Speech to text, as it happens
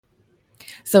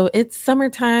So it's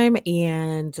summertime,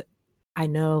 and I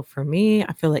know for me,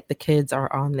 I feel like the kids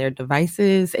are on their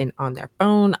devices and on their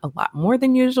phone a lot more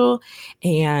than usual.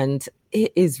 And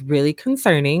it is really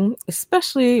concerning,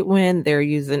 especially when they're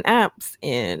using apps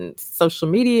and social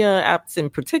media apps in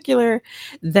particular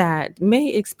that may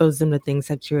expose them to things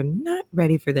that you're not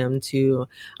ready for them to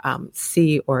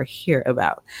see or hear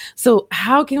about. So,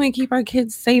 how can we keep our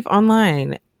kids safe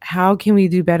online? How can we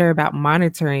do better about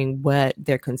monitoring what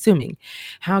they're consuming?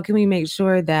 How can we make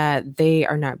sure that they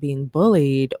are not being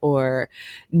bullied or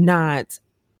not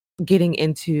getting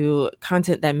into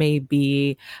content that may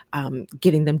be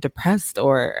getting them depressed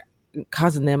or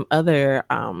causing them other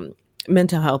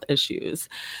mental health issues?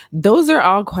 Those are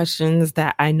all questions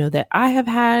that I know that I have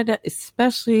had,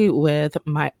 especially with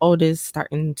my oldest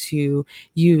starting to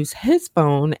use his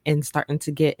phone and starting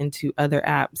to get into other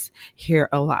apps here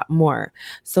a lot more.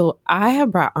 So I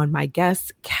have brought on my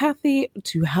guest, Kathy,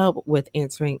 to help with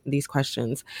answering these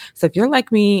questions. So if you're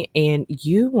like me and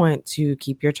you want to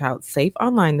keep your child safe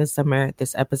online this summer,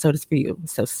 this episode is for you.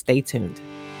 So stay tuned.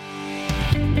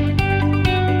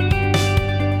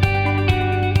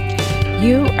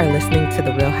 You are listening to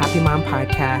the Real Happy Mom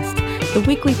Podcast, the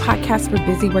weekly podcast for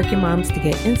busy working moms to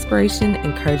get inspiration,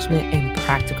 encouragement, and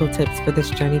practical tips for this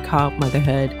journey called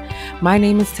motherhood. My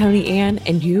name is Tony Ann,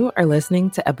 and you are listening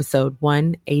to episode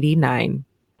 189.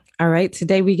 All right,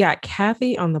 today we got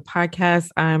Kathy on the podcast.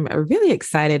 I'm really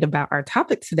excited about our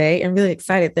topic today and really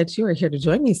excited that you are here to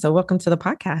join me. So welcome to the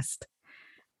podcast.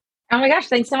 Oh my gosh,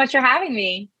 thanks so much for having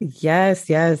me. Yes,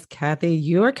 Kathy,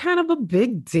 you are kind of a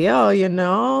big deal,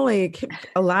 like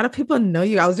a lot of people know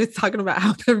you. I was just talking about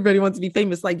how everybody wants to be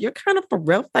famous. Like you're kind of for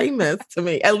real famous to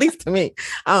me, at least to me.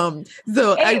 But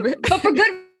for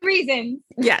good reasons.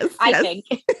 Yes, I think.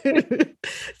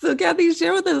 So Kathy,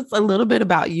 share with us a little bit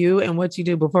about you and what you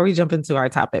do before we jump into our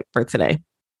topic for today.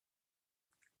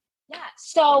 Yeah.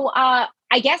 So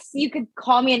I guess you could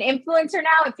call me an influencer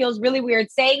now. It feels really weird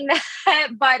saying that,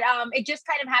 but it just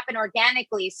kind of happened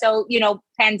organically. So,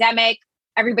 pandemic,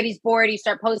 everybody's bored. You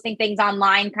start posting things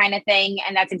online kind of thing.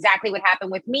 And that's exactly what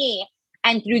happened with me.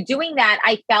 And through doing that,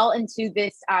 I fell into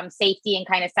this safety and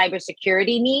kind of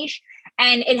cybersecurity niche.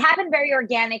 And it happened very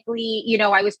organically.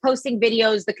 I was posting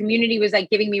videos. The community was like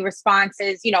giving me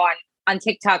responses, on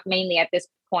TikTok mainly at this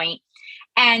point.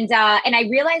 And I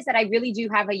realized that I really do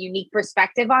have a unique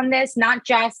perspective on this, not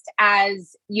just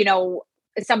as,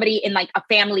 somebody in like a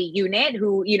family unit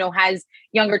who, has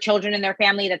younger children in their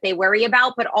family that they worry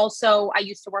about, but also I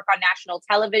used to work on national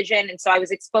television. And so I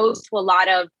was exposed to a lot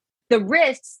of the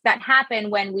risks that happen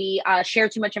when we share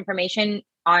too much information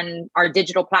on our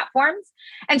digital platforms.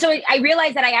 And so I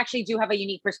realized that I actually do have a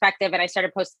unique perspective, and I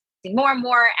started posting more and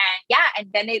more.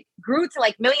 And then it grew to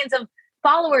like millions of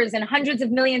followers and hundreds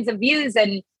of millions of views.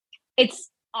 And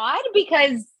it's odd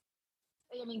because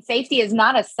safety is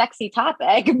not a sexy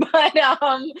topic, but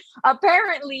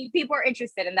apparently people are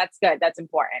interested, and that's good. That's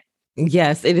important.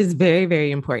 Yes, it is very,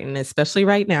 very important, especially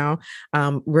right now.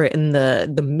 We're in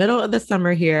the middle of the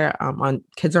summer here.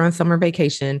 Kids are on summer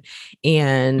vacation,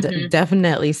 and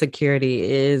definitely security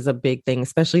is a big thing,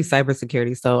 especially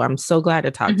cybersecurity. So I'm so glad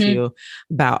to talk to you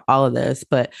about all of this.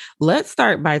 But let's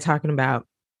start by talking about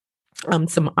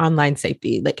some online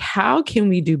safety. Like, how can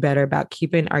we do better about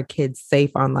keeping our kids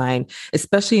safe online,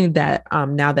 especially that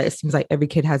now that it seems like every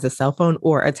kid has a cell phone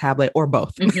or a tablet or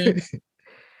both?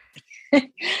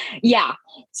 Yeah.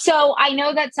 So I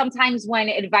know that sometimes when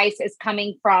advice is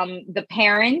coming from the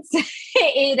parents,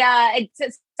 it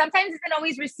sometimes isn't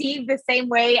always received the same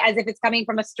way as if it's coming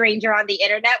from a stranger on the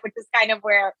internet, which is kind of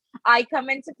where I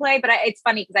come into play. But it's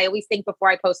funny because I always think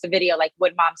before I post a video, like,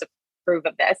 would moms approve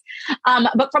of this?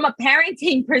 But from a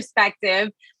parenting perspective,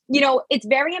 it's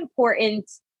very important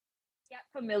to get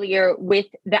familiar with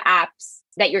the apps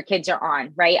that your kids are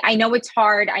on, right? I know it's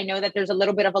hard. I know that there's a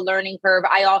little bit of a learning curve.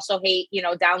 I also hate,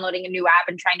 downloading a new app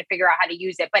and trying to figure out how to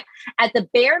use it. But at the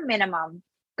bare minimum,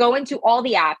 go into all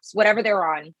the apps, whatever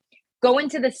they're on, go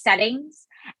into the settings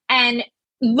and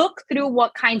look through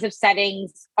what kinds of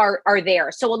settings are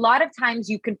there. So a lot of times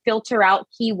you can filter out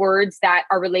keywords that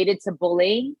are related to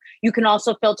bullying. You can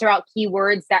also filter out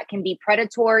keywords that can be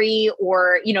predatory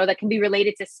or, that can be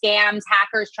related to scams,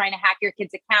 hackers trying to hack your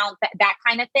kid's account, that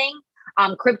kind of thing.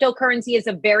 Cryptocurrency is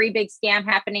a very big scam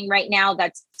happening right now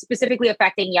that's specifically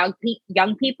affecting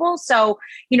young people. So,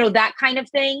 that kind of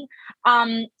thing.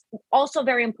 Also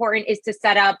very important is to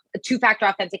set up a two-factor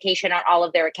authentication on all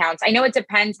of their accounts. I know it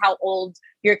depends how old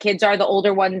your kids are. The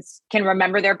older ones can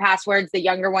remember their passwords. The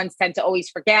younger ones tend to always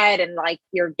forget, and like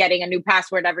you're getting a new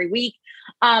password every week.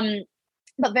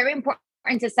 But very important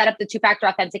to set up the two-factor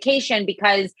authentication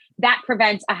because that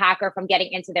prevents a hacker from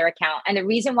getting into their account. And the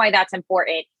reason why that's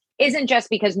important isn't just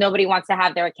because nobody wants to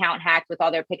have their account hacked with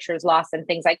all their pictures lost and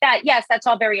things like that. Yes, that's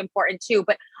all very important too.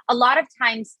 But a lot of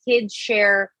times kids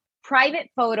share private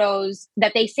photos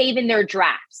that they save in their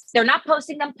drafts. They're not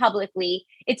posting them publicly.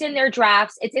 It's in their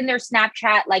drafts. It's in their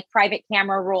Snapchat, like private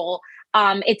camera roll.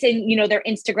 It's in, their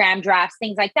Instagram drafts,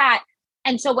 things like that.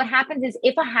 And so what happens is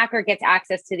if a hacker gets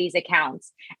access to these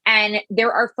accounts and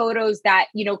there are photos that,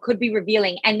 could be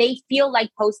revealing and they feel like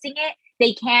posting it,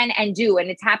 they can and do. And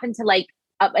it's happened to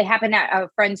it happened at a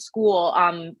friend's school,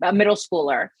 a middle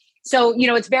schooler. So,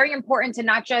 it's very important to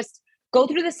not just go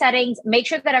through the settings, make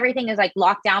sure that everything is like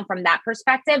locked down from that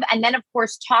perspective. And then of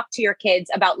course, talk to your kids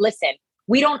about, listen,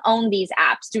 we don't own these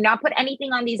apps. Do not put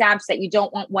anything on these apps that you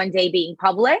don't want one day being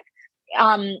public.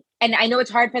 And I know it's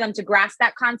hard for them to grasp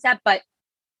that concept, but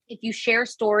if you share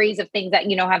stories of things that,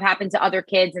 have happened to other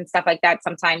kids and stuff like that,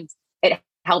 sometimes it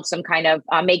helps them kind of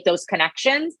make those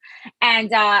connections.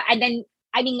 And then,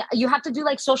 you have to do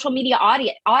like social media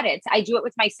audits. I do it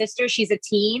with my sister. She's a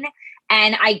teen.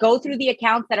 And I go through the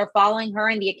accounts that are following her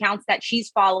and the accounts that she's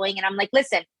following. And I'm like,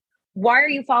 listen, why are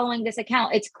you following this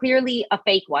account? It's clearly a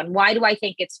fake one. Why do I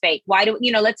think it's fake?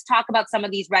 Let's talk about some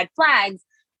of these red flags.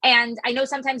 And I know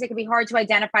sometimes it can be hard to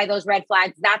identify those red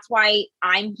flags. That's why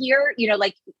I'm here.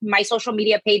 Like my social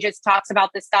media pages talks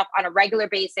about this stuff on a regular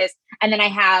basis. And then I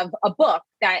have a book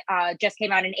that just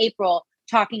came out in April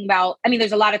talking about,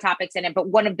 there's a lot of topics in it, but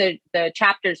one of the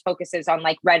chapters focuses on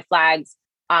like red flags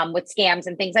with scams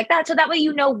and things like that. So that way,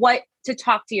 what to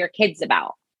talk to your kids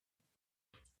about.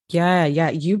 Yeah.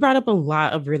 You brought up a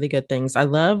lot of really good things. I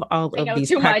love all of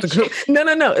these practical.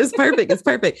 No. It's perfect. It's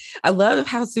perfect. I love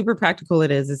how super practical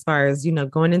it is as far as,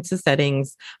 going into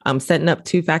settings, setting up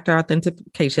two-factor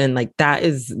authentication. Like that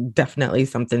is definitely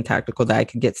something tactical that I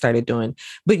could get started doing.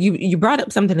 But you brought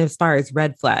up something as far as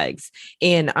red flags,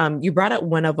 and you brought up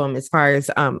one of them as far as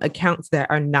accounts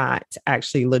that are not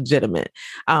actually legitimate.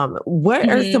 What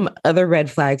are some other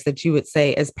red flags that you would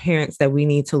say as parents that we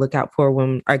need to look out for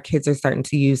when our kids are starting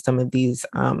to use some of these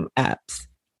apps?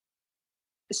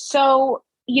 So,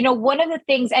 one of the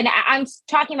things, and I'm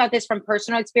talking about this from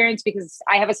personal experience because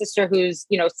I have a sister who's,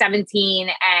 17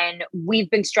 and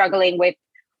we've been struggling with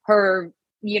her,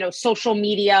 social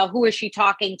media. Who is she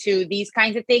talking to? These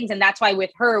kinds of things. And that's why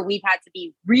with her, we've had to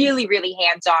be really, really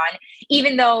hands-on,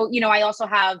 even though, I also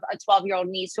have a 12-year-old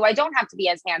niece who I don't have to be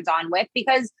as hands-on with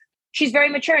because she's very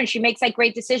mature and she makes like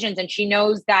great decisions. And she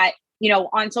knows that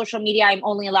on social media, I'm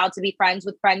only allowed to be friends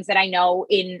with friends that I know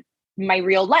in my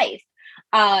real life,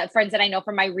 friends that I know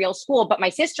from my real school. But my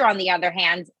sister, on the other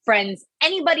hand, friends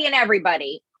anybody and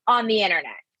everybody on the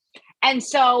internet. And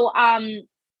so a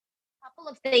couple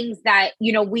of things that,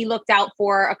 we looked out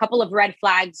for, a couple of red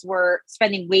flags were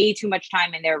spending way too much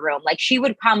time in their room. Like she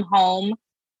would come home,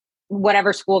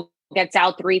 whatever school gets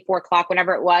out, 3-4 o'clock,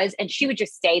 whenever it was. And she would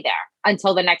just stay there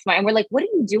until the next morning. And we're like, what are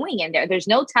you doing in there? There's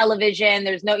no television.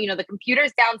 There's no, the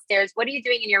computer's downstairs. What are you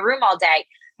doing in your room all day?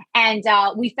 And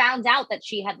we found out that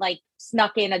she had like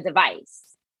snuck in a device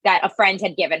that a friend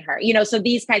had given her, so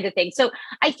these kinds of things. So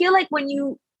I feel like when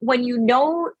you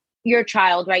know your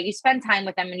child, right, you spend time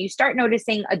with them and you start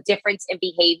noticing a difference in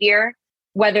behavior,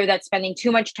 whether that's spending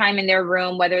too much time in their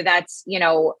room, whether that's,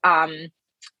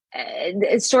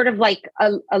 it's sort of like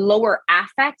a lower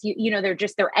affect,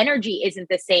 their energy isn't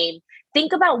the same.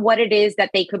 Think about what it is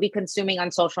that they could be consuming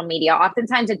on social media.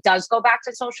 Oftentimes it does go back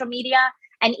to social media.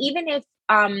 And even if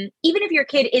your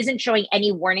kid isn't showing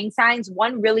any warning signs,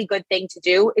 one really good thing to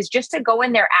do is just to go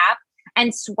in their app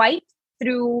and swipe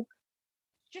through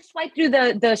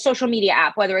the social media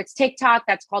app, whether it's TikTok,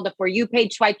 that's called the For You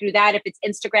page, swipe through that. If it's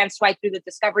Instagram, swipe through the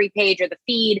Discovery page or the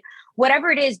feed, whatever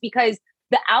it is, because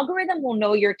the algorithm will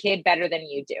know your kid better than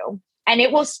you do. And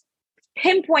it will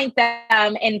pinpoint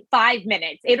them in 5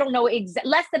 minutes. It'll know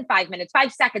less than 5 minutes,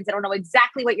 5 seconds. It'll know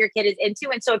exactly what your kid is into.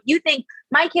 And so if you think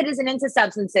my kid isn't into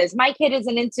substances, my kid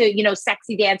isn't into,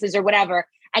 sexy dances or whatever,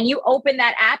 and you open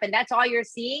that app and that's all you're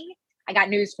seeing, I got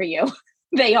news for you.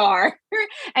 They are.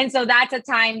 And so that's a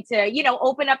time to,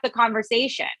 open up the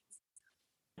conversation.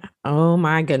 Oh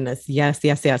my goodness. Yes.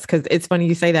 Because it's funny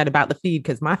you say that about the feed,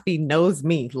 because my feed knows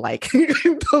me like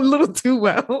a little too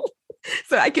well.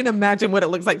 So I can imagine what it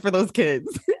looks like for those kids.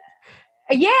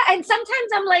 Yeah. And sometimes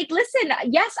I'm like, listen,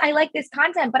 yes, I like this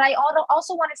content, but I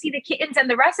also want to see the kittens and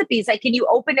the recipes. Like, can you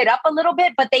open it up a little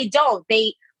bit? But they don't.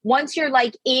 Once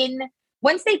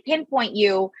they pinpoint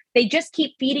you, they just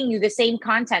keep feeding you the same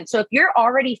content. So if you're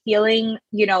already feeling,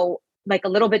 like a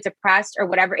little bit depressed or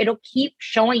whatever, it'll keep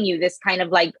showing you this kind of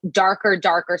like darker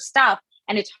stuff.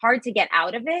 And it's hard to get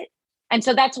out of it. And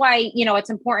so that's why, it's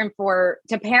important for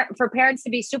parents to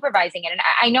be supervising it. And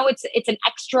I know it's an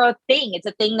extra thing. It's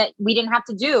a thing that we didn't have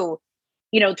to do,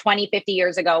 20, 50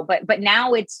 years ago, but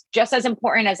now it's just as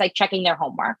important as like checking their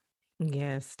homework.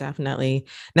 Yes, definitely.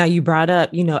 Now you brought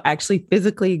up, actually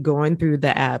physically going through the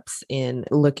apps and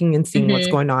looking and seeing what's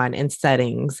going on in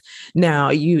settings.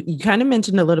 Now you kind of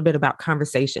mentioned a little bit about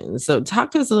conversations. So talk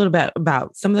to us a little bit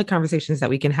about some of the conversations that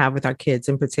we can have with our kids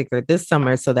in particular this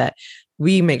summer so that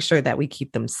we make sure that we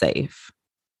keep them safe.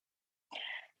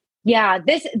 Yeah,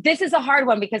 this is a hard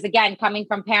one because again, coming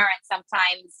from parents,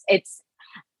 sometimes it's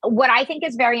what I think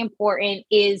is very important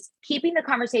is keeping the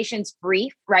conversations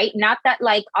brief, right? Not that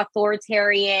like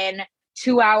authoritarian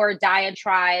 2-hour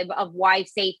diatribe of why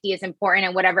safety is important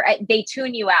and whatever. They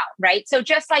tune you out, right? So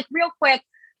just like real quick,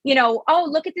 oh,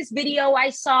 look at this video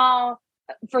I saw,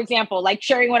 for example, like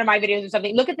sharing one of my videos or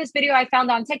something. Look at this video I found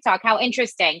on TikTok. How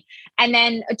interesting. And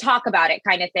then talk about it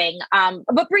kind of thing.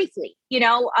 But briefly,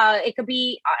 it could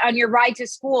be on your ride to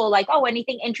school, like, oh,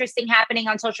 anything interesting happening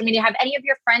on social media? Have any of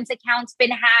your friends' accounts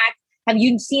been hacked? Have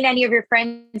you seen any of your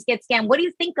friends get scammed? What do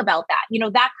you think about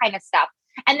that? That kind of stuff.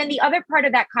 And then the other part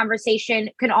of that conversation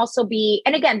can also be,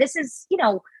 and again, this is,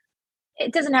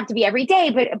 it doesn't have to be every day,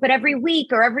 but every week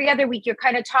or every other week, you're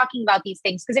kind of talking about these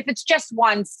things. Because if it's just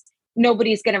once,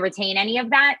 nobody's going to retain any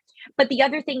of that. But the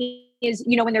other thing is,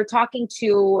 when they're talking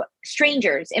to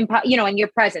strangers in your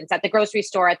presence at the grocery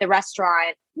store, at the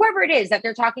restaurant, wherever it is that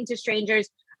they're talking to strangers,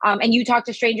 and you talk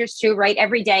to strangers too, right?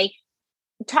 Every day,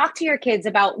 talk to your kids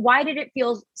about why did it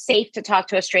feel safe to talk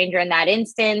to a stranger in that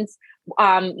instance?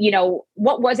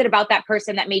 What was it about that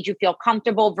person that made you feel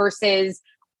comfortable versus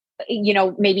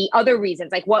maybe other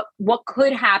reasons, like what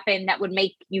could happen that would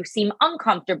make you seem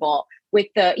uncomfortable with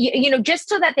the, just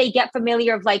so that they get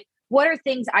familiar of like, what are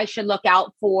things I should look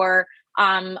out for?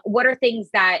 What are things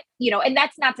that, and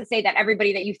that's not to say that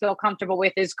everybody that you feel comfortable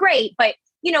with is great, but,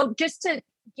 just to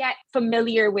get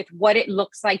familiar with what it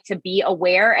looks like to be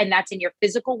aware. And that's in your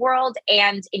physical world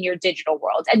and in your digital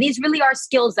world. And these really are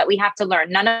skills that we have to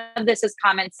learn. None of this is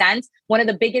common sense. One of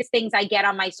the biggest things I get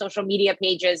on my social media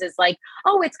pages is like,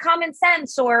 oh, it's common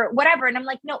sense or whatever. And I'm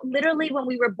like, no, literally when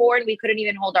we were born, we couldn't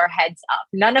even hold our heads up.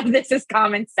 None of this is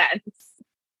common sense.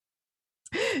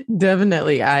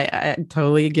 Definitely. I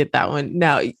totally get that one.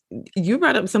 Now, you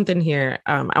brought up something here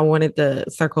I wanted to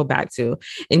circle back to,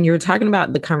 and you were talking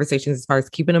about the conversations as far as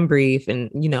keeping them brief and,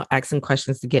 asking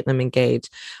questions to get them engaged.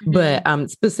 But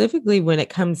specifically when it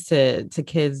comes to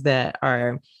kids that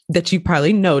you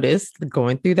probably noticed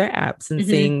going through their apps and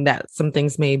seeing that some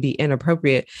things may be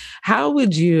inappropriate, how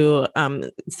would you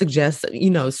suggest,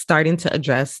 starting to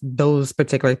address those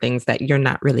particular things that you're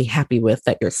not really happy with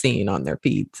that you're seeing on their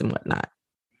feeds and whatnot?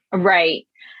 Right.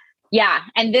 Yeah.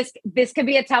 And this could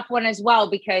be a tough one as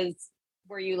well, because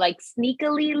were you like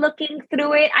sneakily looking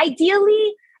through it?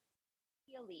 Ideally,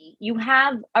 you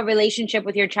have a relationship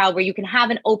with your child where you can have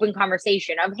an open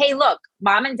conversation of, hey, look,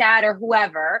 mom and dad or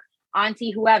whoever,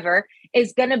 auntie, whoever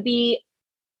is going to be,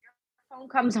 your phone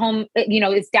comes home,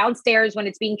 it's downstairs when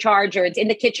it's being charged or it's in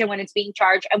the kitchen when it's being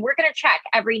charged. And we're going to check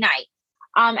every night.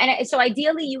 And so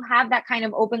ideally you have that kind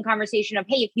of open conversation of,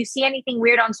 hey, if you see anything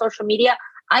weird on social media,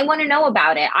 I want to know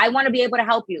about it. I want to be able to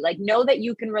help you. Like, know that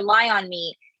you can rely on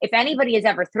me. If anybody is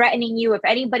ever threatening you, if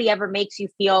anybody ever makes you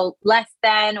feel less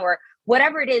than or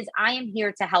whatever it is, I am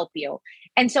here to help you.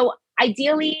 And so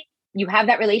ideally you have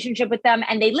that relationship with them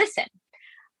and they listen.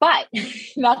 But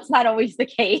that's not always the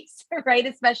case, right?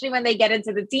 Especially when they get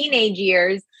into the teenage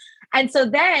years. And so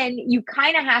then you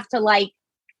kind of have to like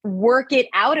work it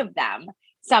out of them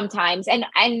sometimes. And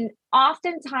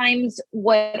oftentimes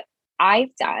what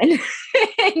I've done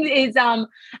is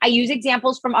I use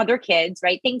examples from other kids,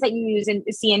 right? Things that you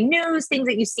see in news, things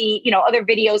that you see, other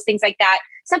videos, things like that,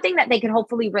 something that they can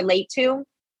hopefully relate to.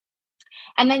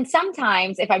 And then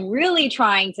sometimes if I'm really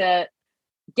trying to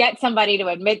get somebody to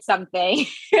admit something,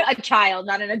 a child,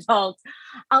 not an adult,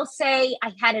 I'll say,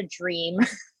 I had a dream.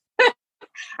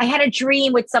 I had a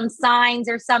dream with some signs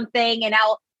or something, and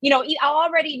I'll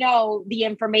already know the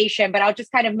information, but I'll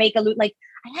just kind of make like,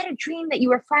 I had a dream that you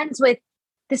were friends with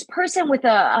this person with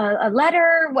a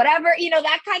letter, whatever,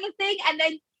 that kind of thing. And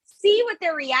then see what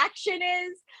their reaction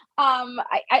is.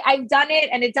 I've done it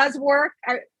and it does work.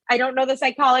 I don't know the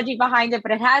psychology behind it,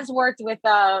 but it has worked with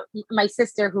my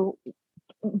sister who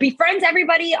befriends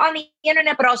everybody on the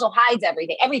internet, but also hides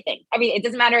everything. It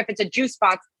doesn't matter if it's a juice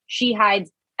box, she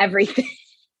hides everything.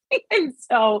 And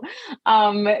so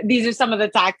these are some of the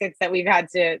tactics that we've had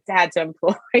to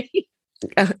employ.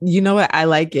 You know what? I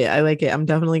like it. I like it. I'm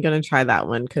definitely going to try that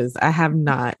one because I have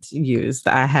not used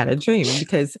I had a dream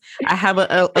because I have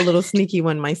a little sneaky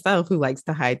one myself who likes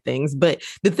to hide things. But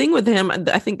the thing with him,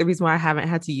 I think the reason why I haven't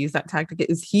had to use that tactic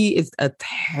is he is a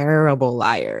terrible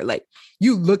liar. Like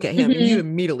you look at him and you Mhm.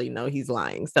 immediately know he's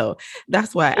lying. So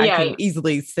that's why I Yeah. can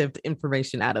easily sift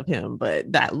information out of him.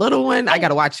 But that little one, I got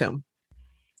And to watch him.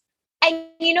 and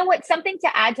you know what? Something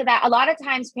to add to that, a lot of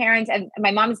times parents, and my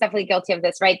mom is definitely guilty of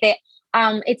this, right? That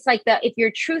it's like the if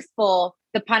you're truthful,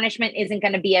 the punishment isn't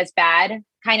going to be as bad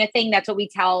kind of thing. That's what we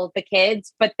tell the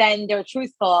kids, but then they're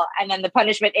truthful, and then the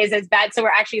punishment is as bad. So we're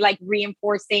actually like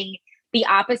reinforcing the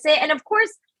opposite. And of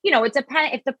course, it's a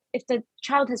pen. If the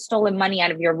child has stolen money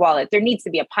out of your wallet, there needs to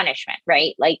be a punishment,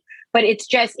 right? Like, but it's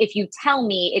just if you tell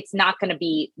me, it's not going to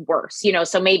be worse.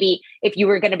 So maybe if you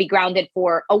were going to be grounded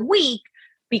for a week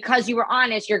because you were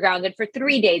honest, you're grounded for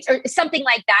 3 days or something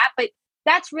like that. But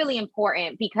that's really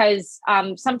important because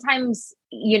sometimes,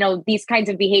 these kinds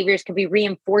of behaviors can be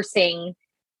reinforcing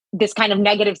this kind of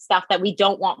negative stuff that we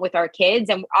don't want with our kids.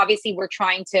 And obviously, we're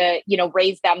trying to,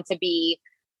 raise them to be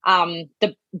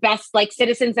the best like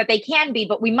citizens that they can be,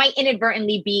 but we might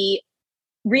inadvertently be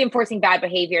reinforcing bad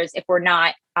behaviors if we're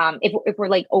not if we're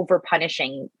like over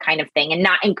punishing kind of thing and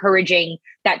not encouraging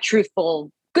that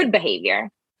truthful good behavior.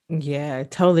 Yeah, I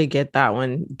totally get that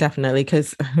one. Definitely.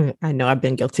 Cause I know I've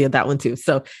been guilty of that one too.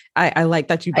 So I like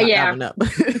that you brought that Yeah. one up.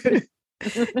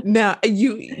 Now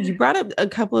you brought up a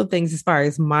couple of things as far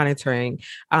as monitoring.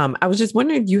 I was just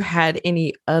wondering if you had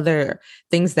any other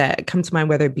things that come to mind,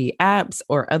 whether it be apps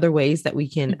or other ways that we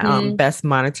can Mhm. best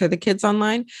monitor the kids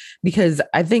online. Because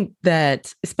I think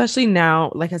that especially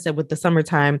now, like I said, with the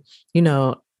summertime, you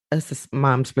know, us as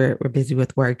moms, we're busy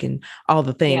with work and all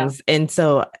the Yeah. things. And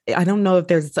so I don't know if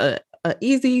there's a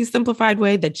easy, simplified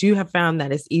way that you have found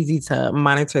that it's easy to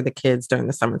monitor the kids during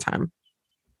the summertime.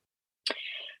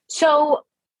 So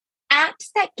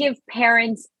apps that give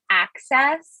parents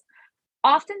access,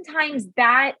 oftentimes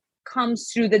that comes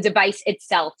through the device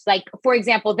itself. Like, for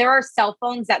example, there are cell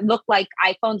phones that look like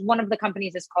iPhones. One of the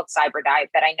companies is called Cyberdive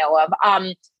that I know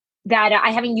of. That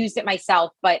I haven't used it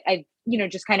myself, but I've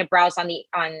just kind of browsed on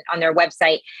their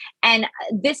website. And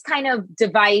this kind of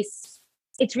device,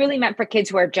 it's really meant for kids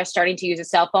who are just starting to use a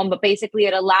cell phone. But basically,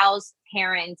 it allows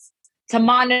parents to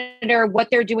monitor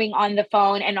what they're doing on the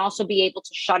phone and also be able to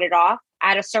shut it off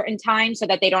at a certain time so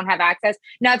that they don't have access.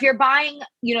 Now, if you're buying,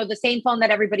 the same phone that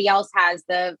everybody else has,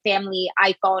 the family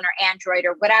iPhone or Android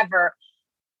or whatever,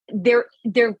 there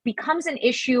becomes an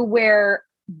issue where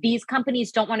these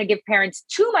companies don't want to give parents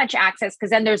too much access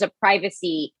because then there's a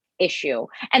privacy issue.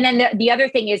 And then the other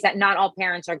thing is that not all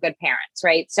parents are good parents,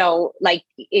 right? So like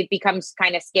it becomes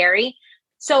kind of scary.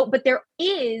 So, but there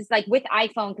is like with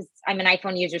iPhone, because I'm an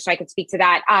iPhone user, so I could speak to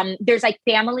that. There's like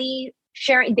family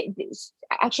sharing.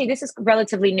 Actually, this is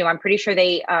relatively new. I'm pretty sure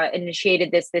they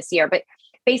initiated this year, but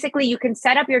basically you can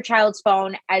set up your child's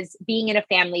phone as being in a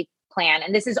family plan,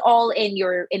 and this is all in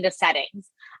the settings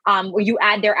where you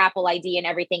add their Apple ID and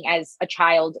everything as a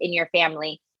child in your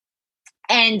family.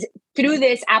 And through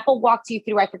this, Apple walks you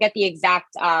through, I forget the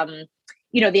exact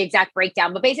the exact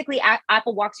breakdown, but basically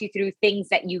Apple walks you through things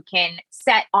that you can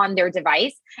set on their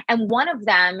device. And one of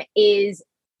them is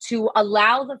to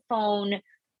allow the phone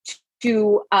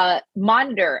to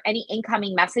monitor any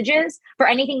incoming messages for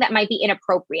anything that might be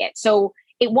inappropriate. So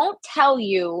it won't tell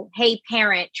you, hey,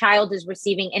 parent, child is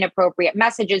receiving inappropriate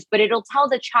messages, but it'll tell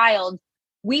the child,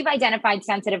 we've identified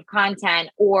sensitive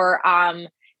content, or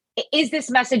is this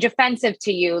message offensive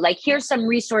to you? Like, here's some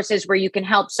resources where you can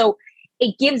help. So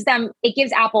it gives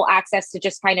Apple access to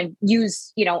just kind of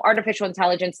use, artificial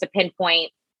intelligence to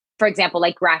pinpoint, for example,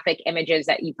 like graphic images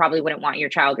that you probably wouldn't want your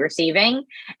child receiving.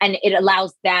 And it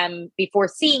allows them, before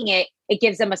seeing it, it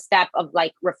gives them a step of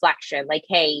like reflection, like,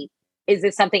 hey, is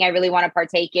this something I really want to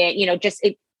partake in?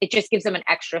 It just gives them an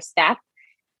extra step.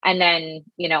 And then,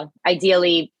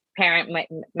 ideally parent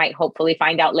might hopefully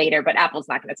find out later, but Apple's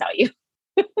not going to tell you.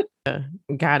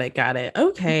 Got it. Got it.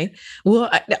 Okay. Well,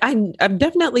 I've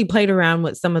definitely played around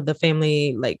with some of the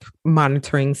family like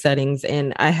monitoring settings,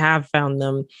 and I have found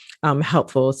them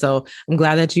helpful. So I'm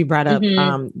glad that you brought up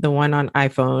Hmm. the one on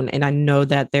iPhone, and I know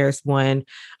that there's one.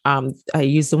 I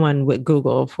use the one with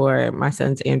Google for my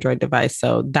son's Android device,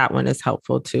 so that one is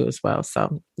helpful too as well.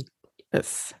 So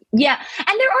yes. Yeah,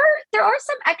 and there are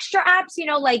some extra apps,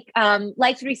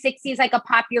 like 360 is like a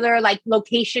popular like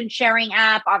location sharing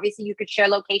app. Obviously, you could share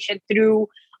location through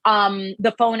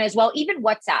the phone as well. Even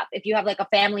WhatsApp, if you have like a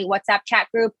family WhatsApp chat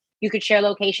group, you could share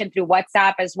location through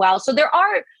WhatsApp as well. So there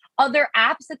are other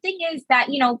apps. The thing is that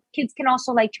kids can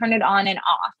also like turn it on and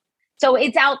off. So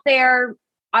it's out there.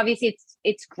 Obviously,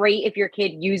 it's great if your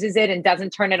kid uses it and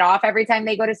doesn't turn it off every time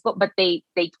they go to school, but they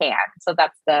can. So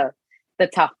that's the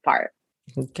tough part.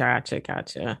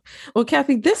 Gotcha. Well,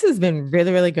 Kathy, this has been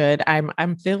really, really good.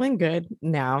 I'm feeling good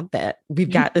now that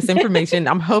we've got this information.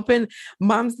 I'm hoping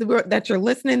moms that you're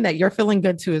listening, that you're feeling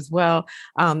good too as well.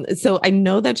 So I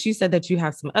know that you said that you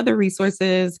have some other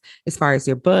resources as far as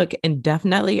your book and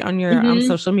definitely on your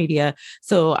social media.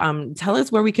 So tell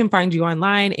us where we can find you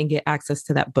online and get access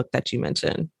to that book that you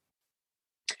mentioned.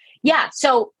 Yeah,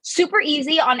 so super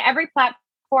easy on every platform.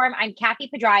 I'm Kathy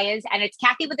Pedrayes, and it's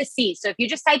Kathy with a C. So if you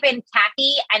just type in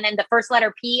Kathy and then the first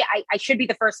letter P, I should be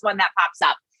the first one that pops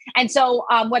up. And so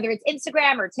whether it's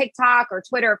Instagram or TikTok or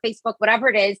Twitter or Facebook, whatever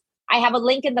it is, I have a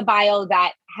link in the bio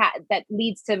that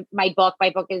leads to my book. My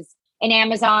book is in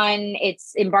Amazon,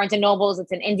 it's in Barnes and Nobles,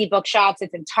 it's in indie bookshops,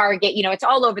 it's in Target, it's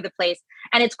all over the place.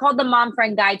 And it's called The Mom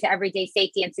Friend Guide to Everyday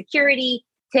Safety and Security,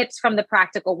 Tips from the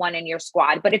Practical One in Your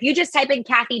Squad. But if you just type in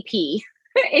Kathy P,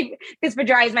 because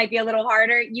Pedrayes might be a little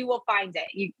harder, you will find it.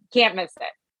 You can't miss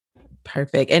it.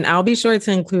 Perfect. And I'll be sure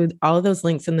to include all of those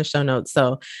links in the show notes.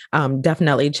 So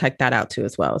definitely check that out too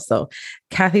as well. So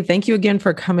Kathy, thank you again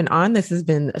for coming on. This has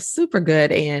been super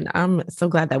good. And I'm so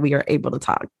glad that we are able to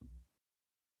talk.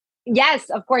 Yes,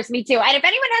 of course. Me too. And if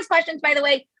anyone has questions, by the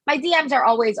way, my DMs are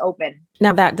always open.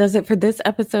 Now that does it for this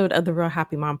episode of the Real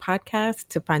Happy Mom podcast.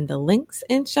 To find the links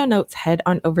and show notes, head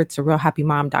on over to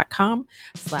realhappymom.com/.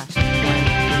 And make sure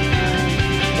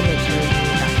you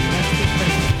got the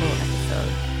next full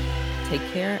episode.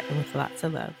 Take care and with lots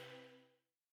of love.